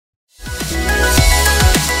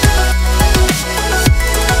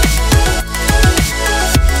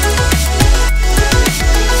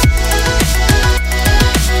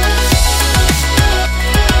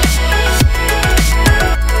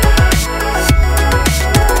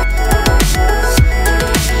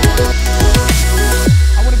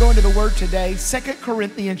2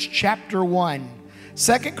 Corinthians chapter 1.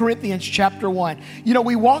 2 Corinthians chapter 1. You know,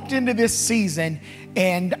 we walked into this season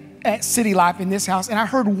and at City Life in this house, and I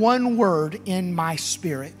heard one word in my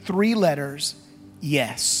spirit, 3 letters,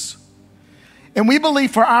 yes. And we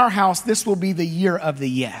believe for our house, this will be the year of the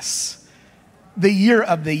yes. The year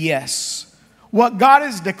of the yes. What God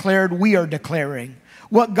has declared, we are declaring.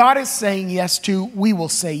 What God is saying yes to, we will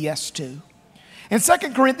say yes to. In 2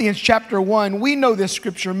 Corinthians chapter 1, we know this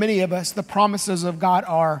scripture, many of us, the promises of God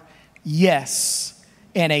are yes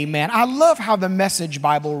and amen. I love how the Message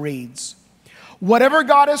Bible reads. Whatever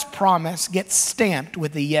God has promised gets stamped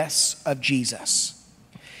with the yes of Jesus.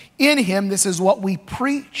 In him, this is what we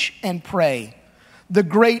preach and pray. The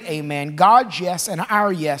great amen, God's yes and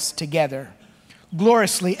our yes together,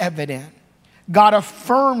 gloriously evident. God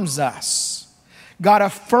affirms us. God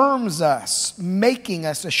affirms us, making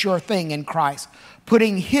us a sure thing in Christ,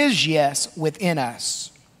 putting his yes within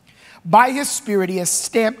us. By his Spirit, he has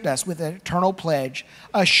stamped us with an eternal pledge,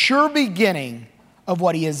 a sure beginning of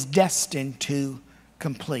what he is destined to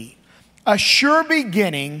complete. A sure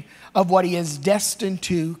beginning of what he is destined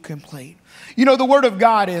to complete. You know, the Word of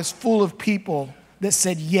God is full of people that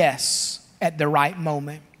said yes at the right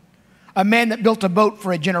moment. A man that built a boat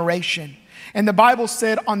for a generation. And the Bible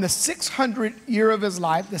said on the 600th year of his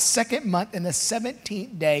life, the 2nd month and the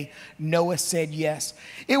 17th day, Noah said yes.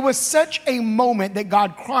 It was such a moment that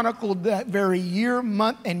God chronicled that very year,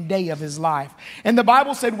 month, and day of his life. And the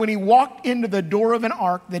Bible said when he walked into the door of an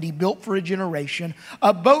ark that he built for a generation,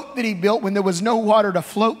 a boat that he built when there was no water to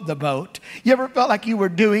float the boat. You ever felt like you were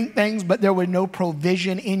doing things, but there was no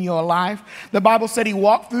provision in your life? The Bible said he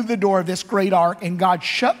walked through the door of this great ark and God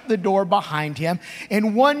shut the door behind him.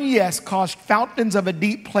 And one yes caused fountains of a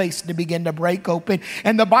deep place to begin to break open.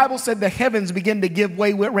 And the Bible said the heavens began to give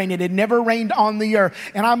way with rain. It had never rained on the earth.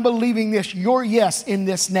 And I'm believing this, your yes in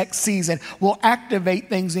this next season will activate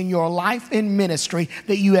things in your life and ministry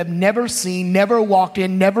that you have never seen, never walked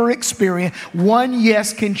in, never experienced. One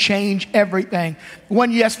yes can change everything.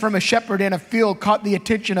 One yes from a shepherd in a field caught the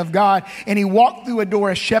attention of God, and he walked through a door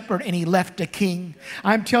a shepherd and he left a king.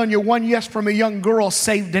 I'm telling you, one yes from a young girl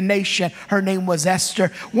saved a nation. Her name was Esther.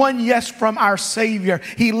 One yes from our Savior.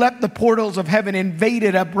 He left the portals of heaven,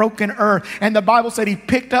 invaded a broken earth. And the Bible said he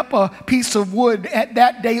picked up a piece of wood. At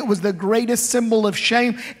that day, it was the greatest symbol of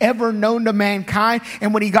shame ever known to mankind.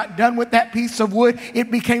 And when he got done with that piece of wood, it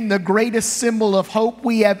became the greatest symbol of hope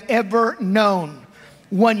we have ever known.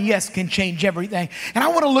 One yes can change everything. And I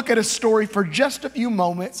want to look at a story for just a few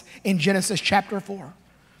moments in Genesis chapter 4.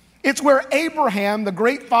 It's where Abraham, the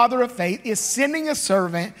great father of faith, is sending a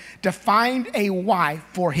servant to find a wife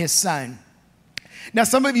for his son. Now,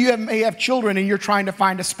 some of you may have children and you're trying to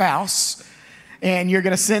find a spouse. And you're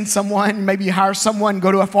going to send someone, maybe you hire someone,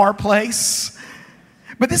 go to a far place.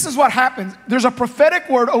 But this is what happens. There's a prophetic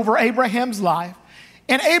word over Abraham's life.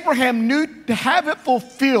 And Abraham knew to have it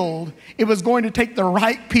fulfilled, it was going to take the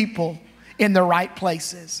right people in the right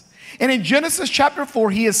places. And in Genesis chapter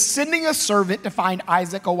 4, he is sending a servant to find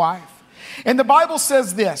Isaac a wife. And the Bible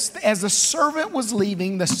says this, as the servant was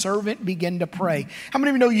leaving, the servant began to pray. How many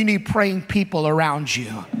of you know you need praying people around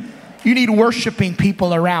you? You need worshiping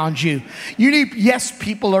people around you. You need yes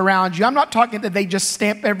people around you. I'm not talking that they just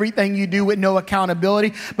stamp everything you do with no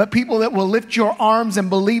accountability, but people that will lift your arms and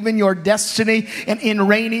believe in your destiny. And in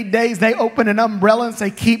rainy days, they open an umbrella and say,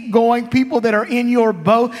 keep going. People that are in your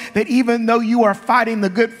boat, that even though you are fighting the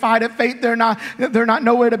good fight of faith, they're not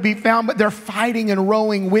nowhere to be found, but they're fighting and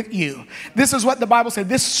rowing with you. This is what the Bible said.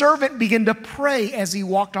 This servant began to pray as he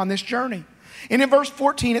walked on this journey. And in verse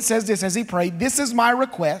 14, it says this, as he prayed, this is my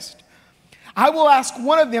request. I will ask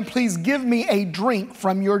one of them, please give me a drink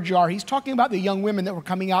from your jar. He's talking about the young women that were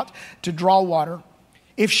coming out to draw water.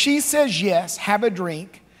 If she says yes, have a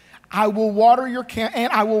drink. I will water your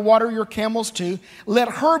camels too. Let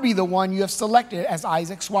her be the one you have selected as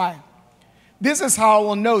Isaac's wife. This is how I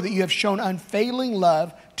will know that you have shown unfailing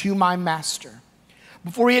love to my master.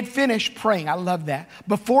 Before he had finished praying, I love that.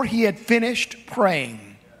 Before he had finished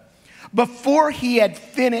praying.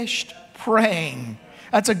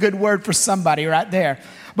 That's a good word for somebody right there.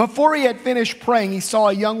 Before he had finished praying, he saw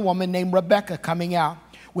a young woman named Rebekah coming out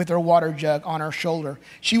with her water jug on her shoulder.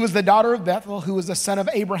 She was the daughter of Bethuel, who was the son of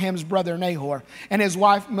Abraham's brother Nahor, and his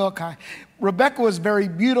wife Milcah. Rebekah was very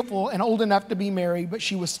beautiful and old enough to be married, but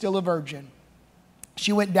she was still a virgin.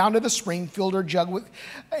 She went down to the spring, filled her jug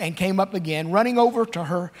and came up again. Running over to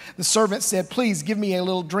her, the servant said, please give me a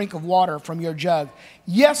little drink of water from your jug.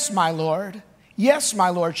 Yes, my lord. Yes, my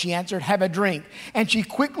lord, she answered, have a drink. And she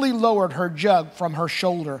quickly lowered her jug from her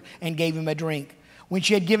shoulder and gave him a drink. When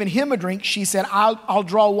she had given him a drink, she said, I'll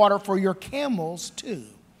draw water for your camels too.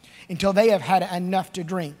 until they have had enough to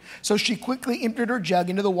drink. So she quickly emptied her jug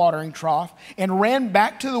into the watering trough and ran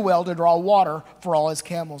back to the well to draw water for all his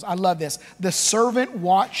camels. I love this. The servant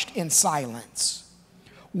watched in silence,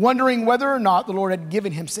 wondering whether or not the Lord had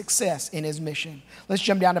given him success in his mission. Let's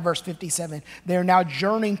jump down to verse 57. They are now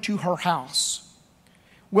journeying to her house.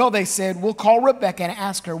 Well, they said, we'll call Rebekah and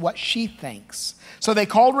ask her what she thinks. So they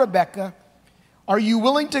called Rebekah. Are you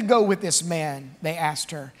willing to go with this man? They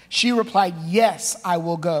asked her. She replied, yes, I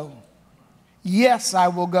will go. Yes, I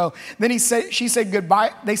will go. Then she said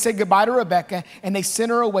goodbye. They said goodbye to Rebekah, and they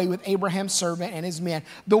sent her away with Abraham's servant and his men.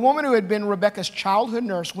 The woman who had been Rebekah's childhood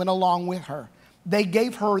nurse went along with her. They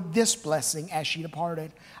gave her this blessing as she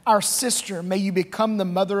departed. Our sister, may you become the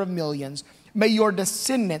mother of millions. May your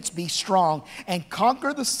descendants be strong and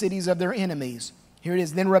conquer the cities of their enemies. Here it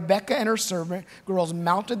is. Then Rebekah and her servant girls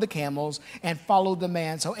mounted the camels and followed the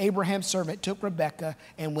man. So Abraham's servant took Rebekah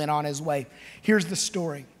and went on his way. Here's the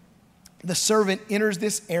story. The servant enters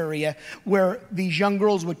this area where these young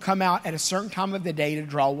girls would come out at a certain time of the day to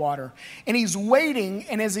draw water. And he's waiting,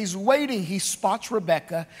 and as he's waiting, he spots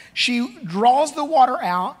Rebekah. She draws the water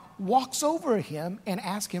out, walks over to him, and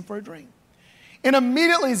asks him for a drink. And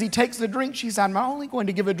immediately as he takes the drink, she said, I'm not only going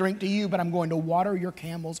to give a drink to you, but I'm going to water your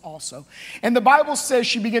camels also. And the Bible says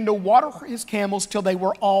she began to water his camels till they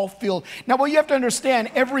were all filled. Now, what you have to understand,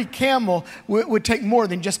 every camel would take more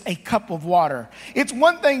than just a cup of water. It's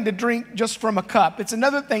one thing to drink just from a cup. It's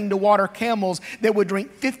another thing to water camels that would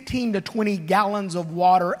drink 15 to 20 gallons of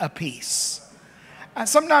water apiece.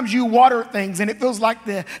 Sometimes you water things and it feels like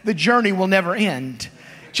the journey will never end.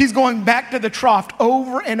 She's going back to the trough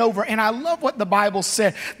over and over. And I love what the Bible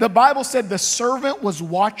said. The Bible said the servant was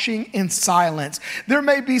watching in silence. There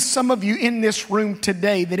may be some of you in this room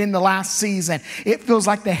today that in the last season, it feels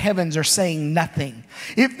like the heavens are saying nothing.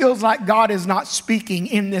 It feels like God is not speaking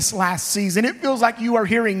in this last season. It feels like you are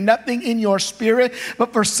hearing nothing in your spirit.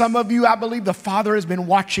 But for some of you, I believe the Father has been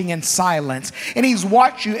watching in silence. And he's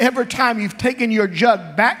watched you every time you've taken your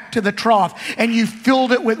jug back to the trough and you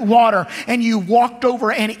filled it with water and you walked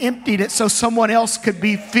over and emptied it so someone else could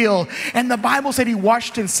be filled. And the Bible said he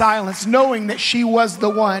watched in silence, knowing that she was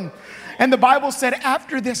the one. And the Bible said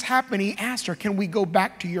after this happened, he asked her, can we go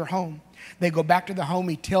back to your home? They go back to the home.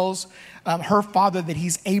 He tells her father that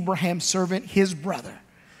he's Abraham's servant, his brother.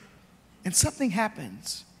 And something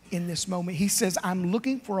happens in this moment. He says, I'm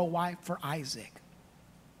looking for a wife for Isaac.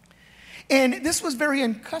 And this was very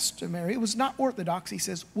uncustomary. It was not orthodox. He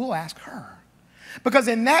says, we'll ask her. Because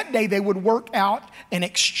in that day, they would work out an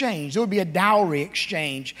exchange. There would be a dowry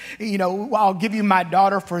exchange. You know, I'll give you my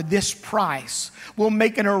daughter for this price. We'll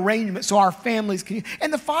make an arrangement so our families can.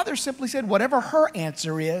 And the father simply said, whatever her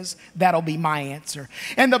answer is, that'll be my answer.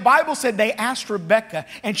 And the Bible said they asked Rebekah,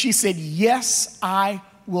 and she said, yes, I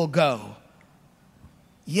will go.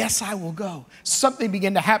 Yes, I will go. Something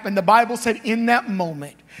began to happen. The Bible said in that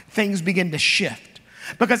moment, things began to shift.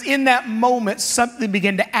 Because in that moment, something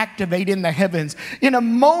began to activate in the heavens. In a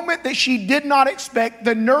moment that she did not expect,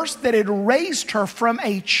 the nurse that had raised her from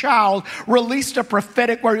a child released a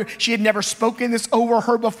prophetic word. She had never spoken this over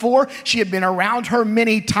her before. She had been around her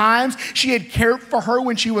many times. She had cared for her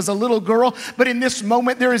when she was a little girl. But in this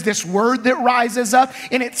moment, there is this word that rises up.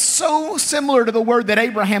 And it's so similar to the word that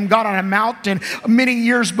Abraham got on a mountain many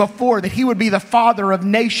years before, that he would be the father of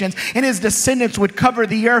nations and his descendants would cover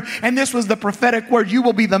the earth. And this was the prophetic word. You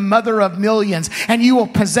will be the mother of millions and you will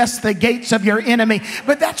possess the gates of your enemy.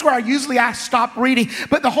 But that's where I stop reading.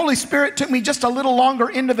 But the Holy Spirit took me just a little longer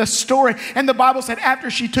into the story. And the Bible said after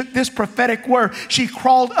she took this prophetic word, she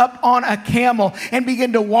crawled up on a camel and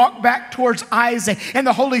began to walk back towards Isaac. And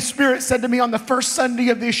the Holy Spirit said to me on the first Sunday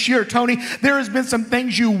of this year, Tony, there has been some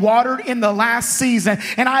things you watered in the last season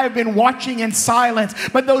and I have been watching in silence.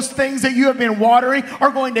 But those things that you have been watering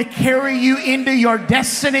are going to carry you into your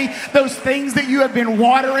destiny. Those things that you have been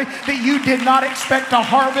watering that you did not expect a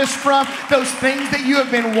harvest from, those things that you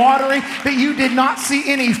have been watering that you did not see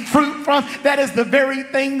any fruit from, that is the very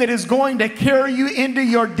thing that is going to carry you into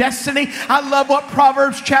your destiny. I love what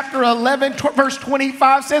Proverbs chapter 11 verse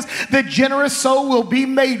 25 says, the generous soul will be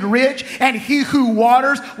made rich and he who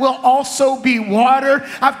waters will also be watered.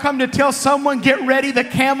 I've come to tell someone, get ready, the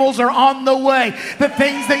camels are on the way. The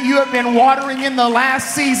things that you have been watering in the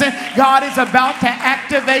last season, God is about to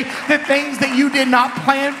activate. The things that you did not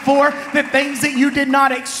plan for, the things that you did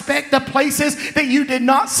not expect, the places that you did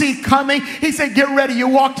not see coming. He said, get ready. You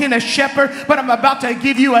walked in a shepherd, but I'm about to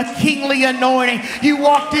give you a kingly anointing. You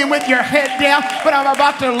walked in with your head down, but I'm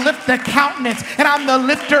about to lift the countenance, and I'm the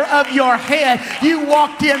lifter of your head. You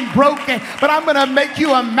walked in broken, but I'm going to make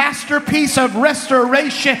you a masterpiece of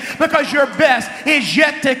restoration, because your best is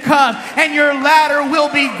yet to come, and your latter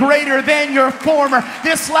will be greater than your former.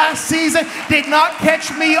 This last season did not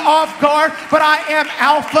catch me off guard, but I am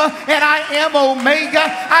Alpha and I am Omega.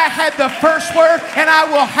 I had the first word and I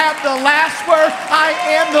will have the last word. I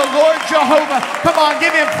am the Lord Jehovah. Come on,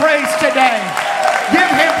 give him praise today. Give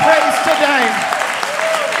him praise today.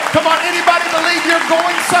 Come on, anybody believe you're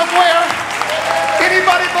going somewhere?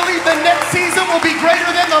 Anybody believe the next season will be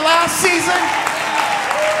greater than the last season?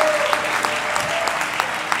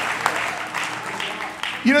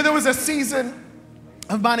 You know, there was a season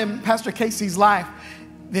of mine and Pastor Casey's life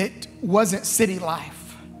that wasn't city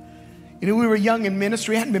life. You know, we were young in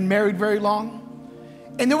ministry, hadn't been married very long.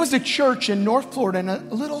 And there was a church in North Florida in a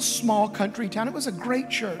little small country town. It was a great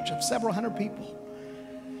church of several hundred people.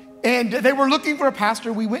 And they were looking for a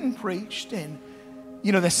pastor. We went and preached. And,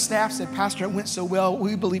 you know, the staff said, Pastor, it went so well,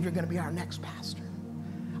 we believe you're going to be our next pastor.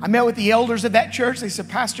 I met with the elders of that church. They said,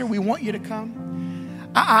 Pastor, we want you to come.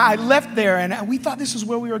 I left there and we thought this is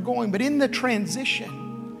where we were going. But in the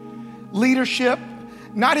transition, leadership,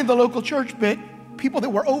 not in the local church, but people that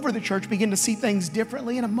were over the church began to see things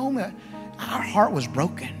differently. In a moment, our heart was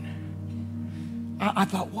broken. I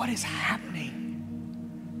thought, what is happening?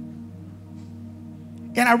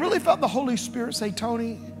 And I really felt the Holy Spirit say,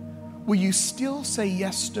 Tony, will you still say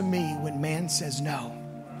yes to me when man says no?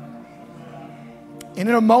 And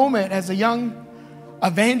in a moment, as a young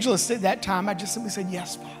evangelist at that time, I just simply said,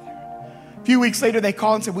 yes, Father. A few weeks later, they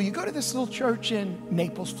called and said, will you go to this little church in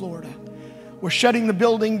Naples, Florida? We're shutting the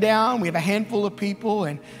building down. We have a handful of people.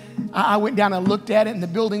 And I went down and looked at it, and the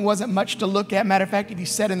building wasn't much to look at. Matter of fact, if you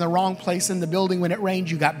sat in the wrong place in the building when it rained,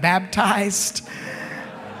 you got baptized.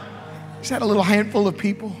 Just had a little handful of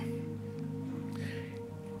people.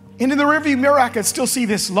 And in the rearview mirror, I could still see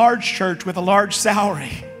this large church with a large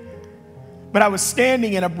salary. But I was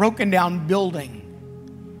standing in a broken down building.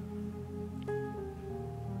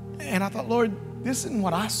 And I thought, Lord, this isn't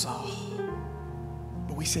what I saw.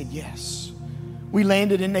 But we said yes. We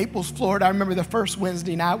landed in Naples, Florida. I remember the first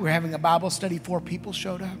Wednesday night, we were having a Bible study. 4 people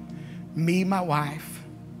showed up. Me, my wife.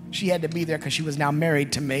 She had to be there because she was now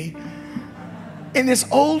married to me. And this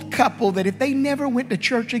old couple that if they never went to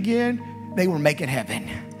church again, they were making heaven.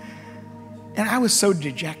 And I was so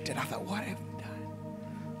dejected. I thought, what have I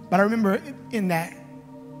done? But I remember in that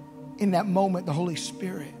moment, the Holy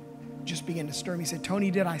Spirit just began to stir me. He said,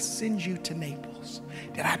 Tony, did I send you to Naples?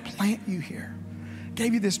 Did I plant you here?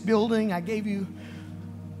 Gave you this building. I gave you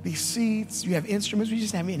these seats. You have instruments. We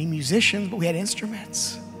just didn't have any musicians, but we had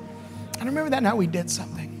instruments. And I remember that night we did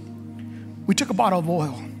something. We took a bottle of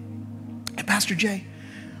oil. And Pastor Jay,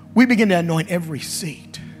 we began to anoint every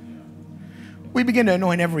seat. We began to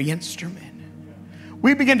anoint every instrument.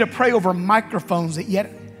 We began to pray over microphones that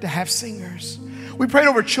yet to have singers. We prayed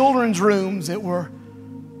over children's rooms that were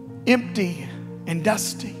empty and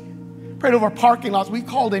dusty. Prayed over parking lots. We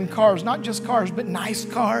called in cars, not just cars, but nice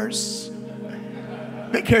cars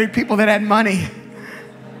that carried people that had money.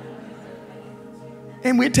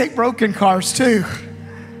 And we'd take broken cars too.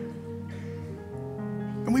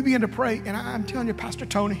 And we began to pray. And I'm telling you, Pastor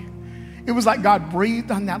Tony, it was like God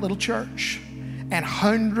breathed on that little church. And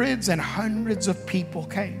hundreds of people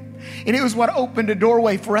came. And it was what opened a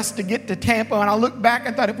doorway for us to get to Tampa. And I look back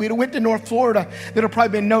and thought if we'd have went to North Florida, there'd have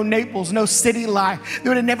probably been no Naples, no city life.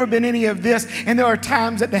 There would have never been any of this. And there are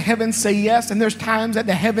times that the heavens say yes, and there's times that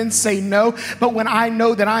the heavens say no. But when I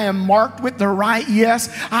know that I am marked with the right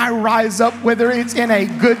yes, I rise up whether it's in a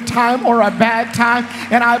good time or a bad time.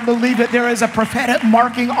 And I believe that there is a prophetic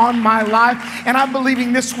marking on my life. And I'm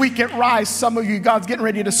believing this week at Rise, some of you, God's getting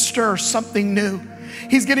ready to stir something new.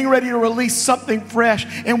 He's getting ready to release something fresh.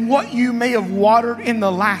 And what you may have watered in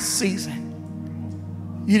the last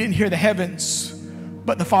season, you didn't hear the heavens,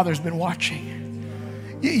 but the Father's been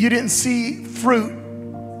watching. You didn't see fruit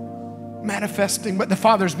manifesting, but the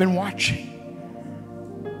Father's been watching.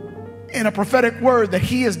 In a prophetic word that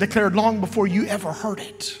He has declared long before you ever heard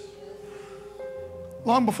it,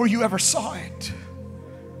 long before you ever saw it,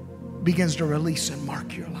 begins to release and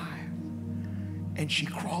mark your life. And she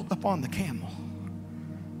crawled up on the camel.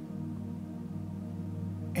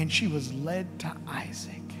 And she was led to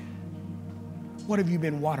Isaac. What have you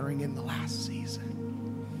been watering in the last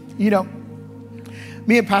season? You know,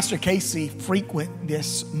 Me and Pastor Casey frequent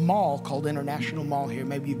this mall called International Mall here.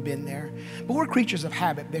 Maybe you've been there. But we're creatures of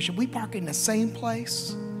habit, Bishop. We park in the same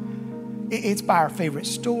place. It's by our favorite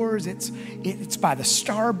stores. It's by the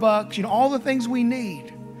Starbucks. You know, all the things we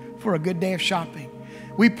need for a good day of shopping.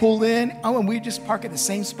 We pull in, and we just park at the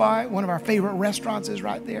same spot. One of our favorite restaurants is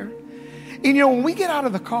right there. And, you know, when we get out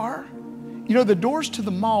of the car, you know, the doors to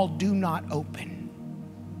the mall do not open.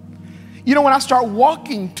 You know, when I start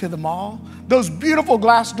walking to the mall, those beautiful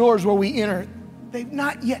glass doors where we enter, they've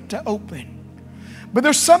not yet to open. But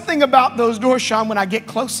there's something about those doors, Sean, when I get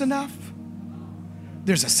close enough,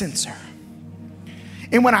 there's a sensor.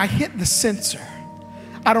 And when I hit the sensor,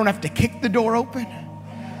 I don't have to kick the door open.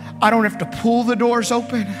 I don't have to pull the doors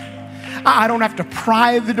open. I don't have to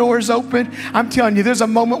pry the doors open. I'm telling you, there's a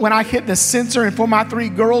moment when I hit the sensor, and for my 3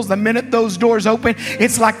 girls, the minute those doors open,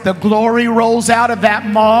 it's like the glory rolls out of that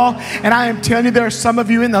mall. And I am telling you, there are some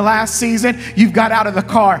of you in the last season, you've got out of the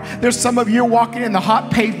car. There's some of you, you're walking in the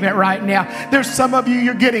hot pavement right now. There's some of you,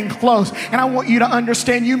 you're getting close. And I want you to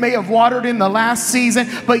understand, you may have watered in the last season,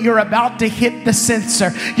 but you're about to hit the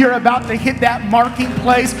sensor. You're about to hit that marking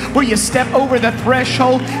place where you step over the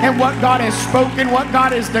threshold, and what God has spoken, what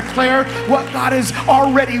God has declared, what God has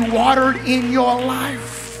already watered in your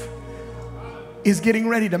life is getting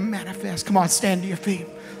ready to manifest. Come on, stand to your feet.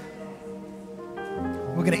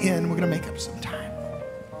 We're going to end. We're going to make up some time.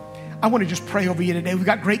 I want to just pray over you today. We've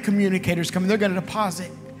got great communicators coming. They're going to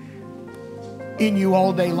deposit in you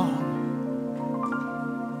all day long.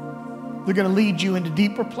 They're going to lead you into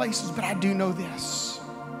deeper places, but I do know this.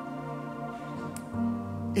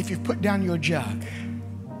 If you've put down your jug,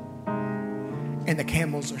 and the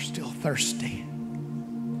camels are still thirsty.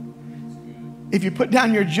 If you put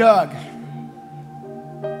down your jug,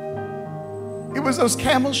 it was those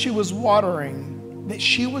camels she was watering that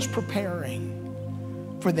she was preparing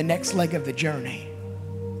for the next leg of the journey.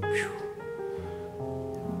 Whew.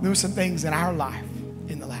 There were some things in our life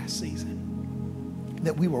in the last season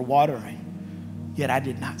that we were watering, yet I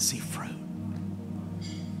did not see fruit.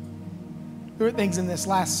 There were things in this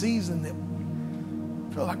last season that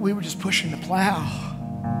felt like we were just pushing the plow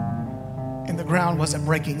and the ground wasn't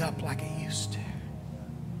breaking up like it used to.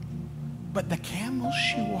 But the camels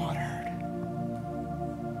she watered,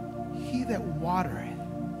 he that watereth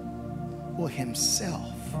will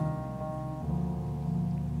himself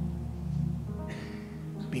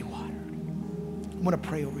be watered. I want to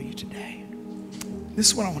pray over you today. This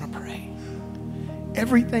is what I want to pray.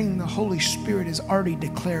 Everything the Holy Spirit has already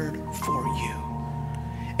declared for you.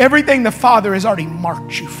 Everything the Father has already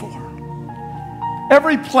marked you for.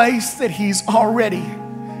 Every place that He's already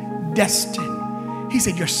destined. He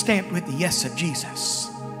said, you're stamped with the yes of Jesus.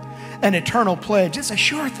 An eternal pledge. It's a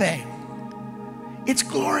sure thing. It's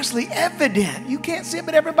gloriously evident. You can't see it,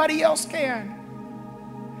 but everybody else can.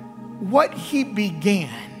 What He began,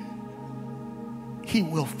 He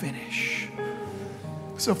will finish.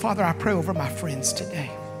 So, Father, I pray over my friends today.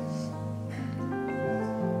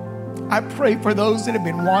 I pray for those that have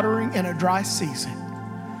been watering in a dry season.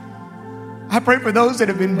 I pray for those that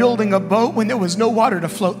have been building a boat when there was no water to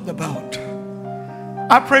float the boat.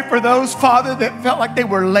 I pray for those, Father, that felt like they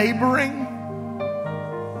were laboring.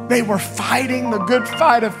 They were fighting the good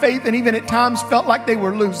fight of faith, and even at times felt like they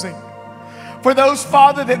were losing. For those,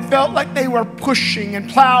 Father, that felt like they were pushing and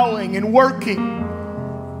plowing and working,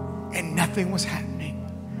 and nothing was happening.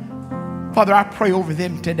 Father, I pray over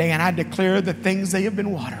them today, and I declare the things they have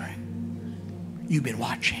been watering, you've been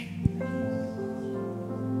watching.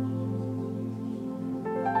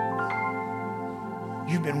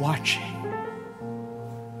 You've been watching.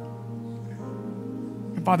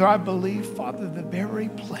 And Father, I believe, Father, the very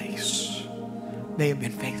place they have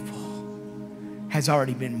been faithful has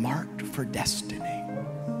already been marked for destiny.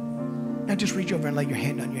 Now just reach over and lay your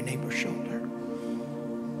hand on your neighbor's shoulder.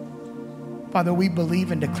 Father, we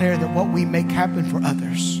believe and declare that what we make happen for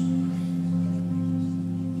others,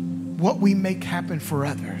 what we make happen for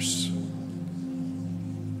others,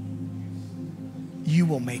 you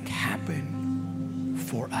will make happen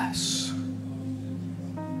for us.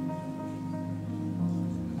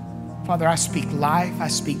 Father, I speak life, I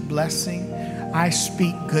speak blessing, I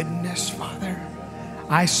speak goodness, Father.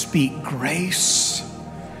 I speak grace,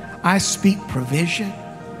 I speak provision.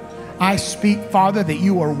 I speak, Father, that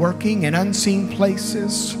you are working in unseen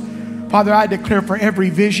places. Father, I declare for every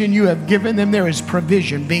vision you have given them, there is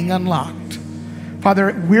provision being unlocked.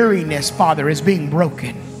 Father, weariness, Father, is being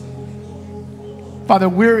broken. Father,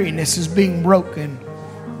 weariness is being broken.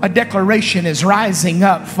 A declaration is rising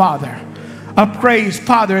up, Father. A praise,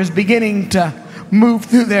 Father, is beginning to move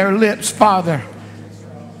through their lips, Father.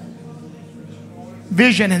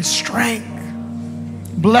 Vision and strength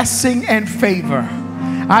blessing and favor.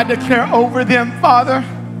 I declare over them, Father,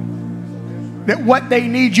 that what they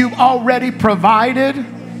need you've already provided.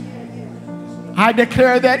 I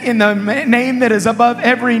declare that in the name that is above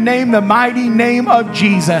every name, the mighty name of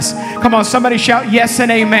Jesus. Come on, somebody shout yes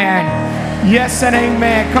and amen. Yes and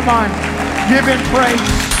amen. Come on, give him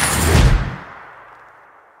praise.